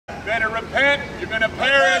better repent. You're going to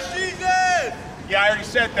perish. Jesus! Yeah, I already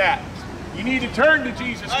said that. You need to turn to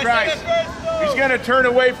Jesus Christ. He's going to turn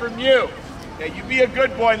away from you. Yeah, you be a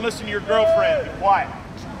good boy and listen to your girlfriend. Be quiet.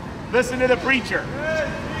 Listen to the preacher.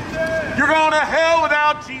 You're going to hell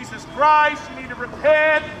without Jesus Christ. You need to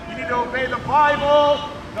repent. You need to obey the Bible.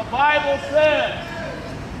 The Bible says,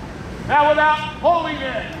 now without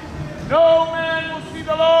holiness, no man will see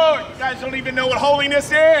the Lord. You guys don't even know what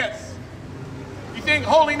holiness is. You think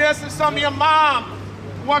holiness is something a mom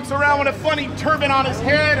who walks around with a funny turban on his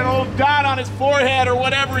head and an old dot on his forehead or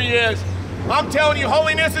whatever he is. I'm telling you,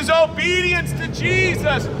 holiness is obedience to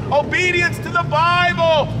Jesus, obedience to the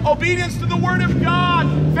Bible, obedience to the Word of God,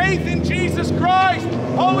 faith in Jesus Christ.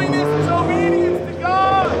 Holiness is obedience to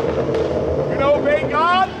God. You're going to obey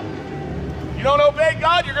God? You don't obey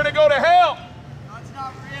God, you're going to go to hell. God's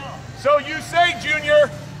not real. So you say, Junior,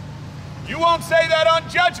 you won't say that on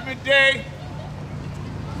Judgment Day.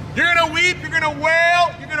 You're going to weep, you're going to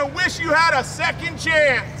wail, you're going to wish you had a second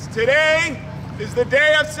chance. Today is the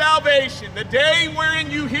day of salvation, the day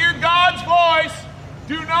wherein you hear God's voice.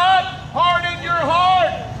 Do not harden your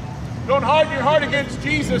heart. Don't harden your heart against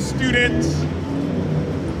Jesus, students.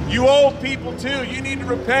 You old people too, you need to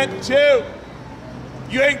repent too.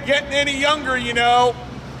 You ain't getting any younger, you know.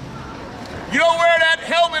 You don't wear that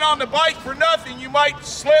helmet on the bike for nothing. You might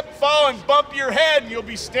slip, fall, and bump your head, and you'll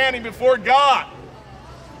be standing before God.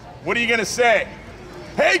 What are you gonna say?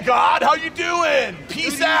 Hey God, how you doing?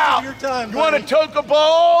 Peace out. You want to toke a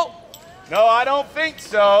bowl? No, I don't think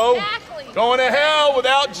so. Exactly. Going to hell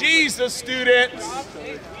without Jesus, students.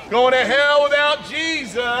 Going to hell without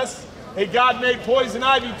Jesus. Hey, God made poison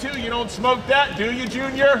ivy too. You don't smoke that, do you,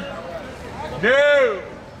 Junior? No.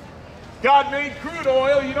 God made crude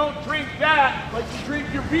oil. You don't drink that like you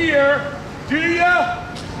drink your beer, do you?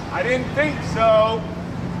 I didn't think so.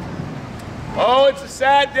 Oh, it's a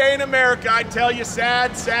sad day in America, I tell you,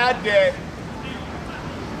 sad, sad day.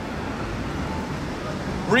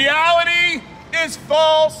 Reality is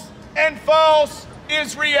false, and false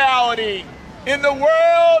is reality. In the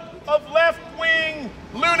world of left-wing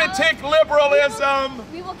lunatic liberalism,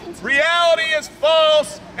 reality is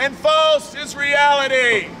false, and false is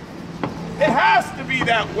reality. It has to be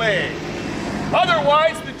that way.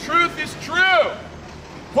 Otherwise, the truth is true.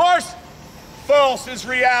 Of course, false is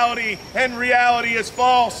reality, and reality is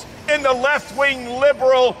false in the left-wing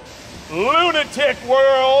liberal lunatic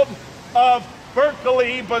world of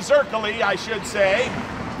Berkeley, I should say.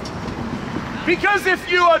 Because if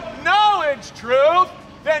you acknowledge truth,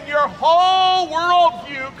 then your whole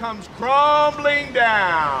worldview comes crumbling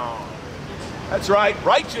down. That's right,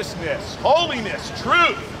 righteousness, holiness,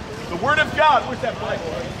 truth, the Word of God. Where's that Bible?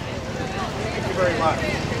 Thank you very much.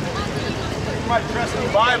 My trusty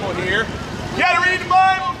Bible here. You gotta read the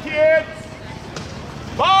Bible, kids.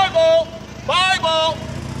 Bible, Bible,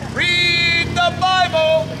 read the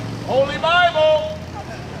Bible, Holy Bible.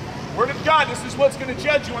 Word of God, this is what's gonna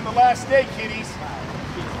judge you on the last day, kiddies.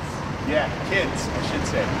 Yeah, kids, I should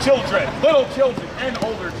say. Children, little children, and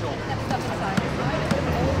older children.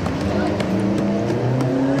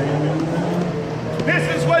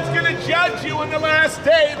 This is what's going to judge you in the last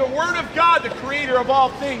day. The Word of God, the creator of all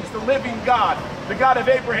things, the living God, the God of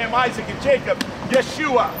Abraham, Isaac, and Jacob,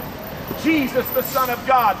 Yeshua, Jesus, the Son of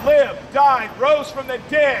God, lived, died, rose from the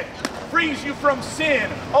dead, frees you from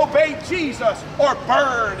sin. Obey Jesus or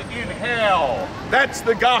burn in hell. That's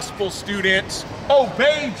the gospel, students.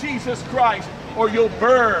 Obey Jesus Christ or you'll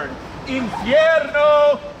burn.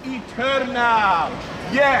 Infierno eternal.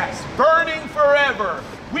 Yes, burning forever.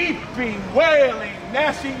 Weeping, wailing,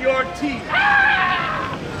 gnashing your teeth.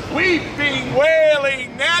 Ah! Weeping,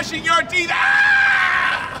 wailing, gnashing your teeth.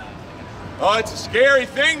 Ah! Oh, it's a scary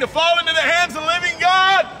thing to fall into the hands of the living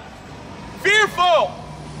God. Fearful.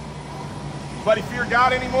 Anybody fear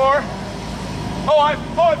God anymore? Oh, I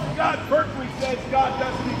forgot Berkeley says God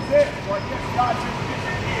doesn't exist. Well, I guess God just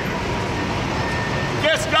disappeared.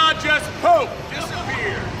 Guess God just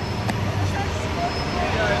disappeared.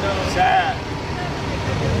 Sad.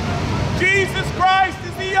 Jesus Christ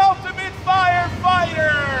is the ultimate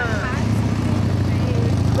firefighter.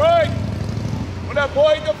 Right. When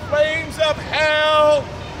avoid the flames of hell,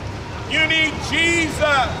 you need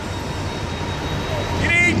Jesus. You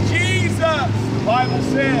need Jesus. The Bible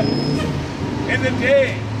says, in the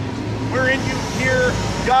day wherein you hear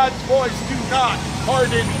God's voice, do not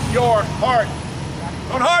harden your heart.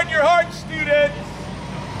 Don't harden your heart, student,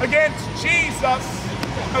 against Jesus.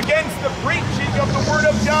 Against the preaching of the Word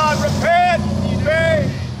of God. Repent, obey.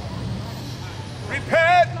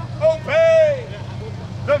 Repent, obey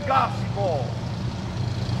the gospel.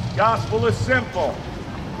 Gospel is simple.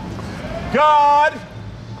 God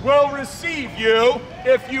will receive you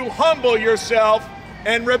if you humble yourself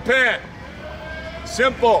and repent.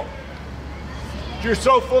 Simple. You're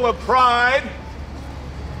so full of pride,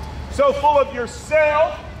 so full of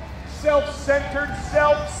yourself, self-centered,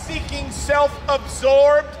 self-seeking,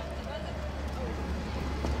 self-absorbed,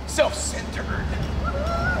 self-centered.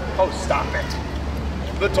 Oh, stop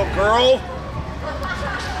it. Little girl.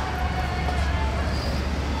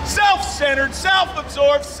 Self-centered,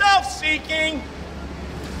 self-absorbed, self-seeking.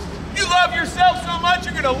 You love yourself so much,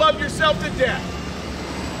 you're going to love yourself to death.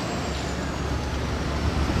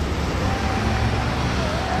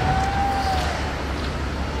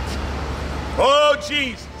 Oh,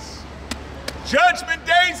 Jesus. Judgment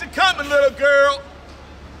days are coming, little girl.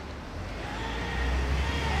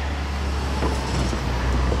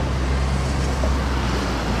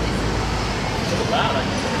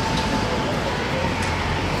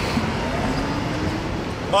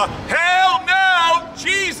 Hell no,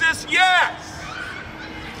 Jesus, yes.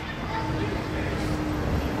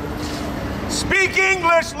 Speak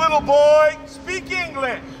English, little boy. Speak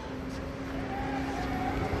English.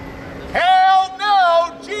 Hell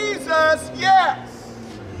no, Jesus, yes.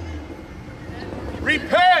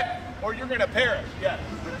 Repent or you're going to perish. Yes,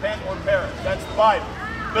 repent or perish. That's the Bible.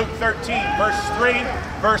 Luke 13, verse 3,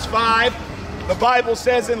 verse 5. The Bible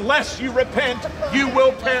says, unless you repent, you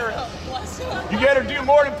will perish. You better do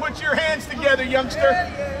more than put your hands together, youngster.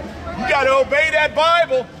 You got to obey that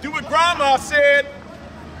Bible. Do what Grandma said.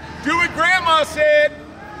 Do what Grandma said.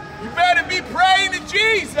 You better be praying to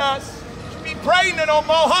Jesus. Be praying to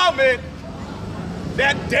Muhammad.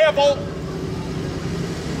 That devil.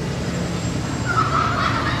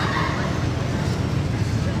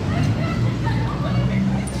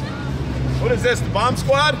 What is this, the bomb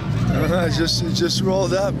squad? It just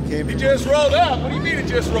rolled up. It just rolled up? What do you mean it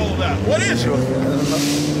just rolled up? What is it? Does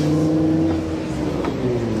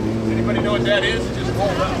anybody know what that is? It just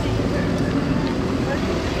rolled up.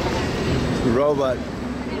 It's a robot. A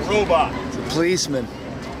robot. It's a policeman.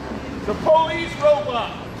 The police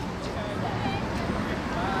robot.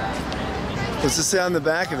 What's it say on the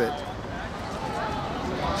back of it?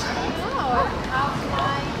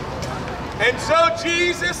 And so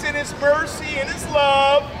Jesus, in his mercy and his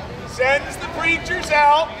love, sends the preachers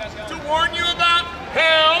out to warn you about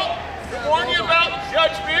hell, to warn you about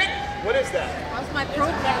judgment. What is that? That's my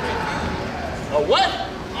program. A what?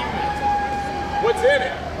 What's in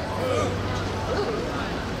it?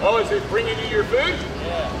 Oh, is it bringing you your food?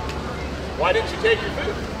 Yeah. Why didn't you take your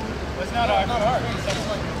food? It's not ours.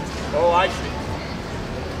 Oh, I see.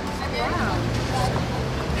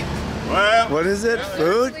 Well, What is it?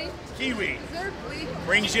 Food? kiwi.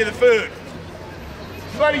 Brings you the food.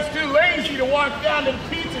 Somebody's too lazy to walk down to the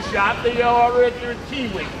pizza shop. They already are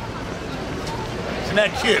kiwi. Isn't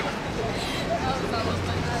that cute?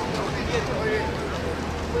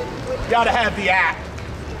 Gotta have the app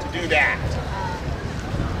to do that.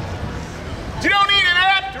 You don't need an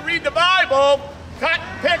app to read the Bible. Cut,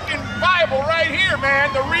 picking Bible right here,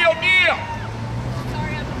 man. The real deal.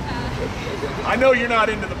 I know you're not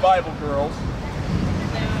into the Bible, girls.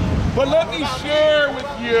 But let me share with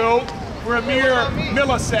you for a mere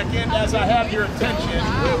millisecond as I have your attention.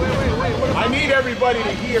 I need everybody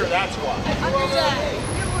to hear, that's why.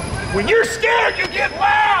 When you're scared, you get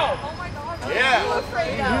loud. Yeah.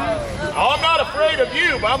 Oh, I'm not afraid of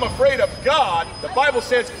you, but I'm afraid of God. The Bible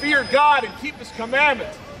says, fear God and keep his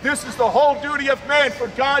commandments. This is the whole duty of man, for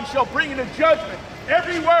God shall bring into judgment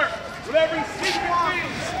every work, with every secret thing,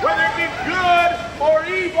 whether it be good or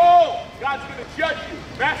evil. God's going to judge you.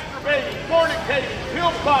 Masturbating, fornicating,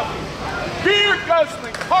 pill popping, beer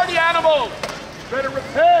guzzling, party animals. You better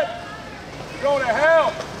repent. You're going to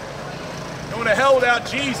hell. You're going to hell without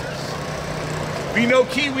Jesus. Be no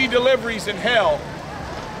kiwi deliveries in hell.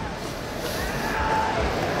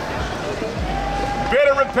 You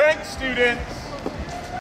better repent, student.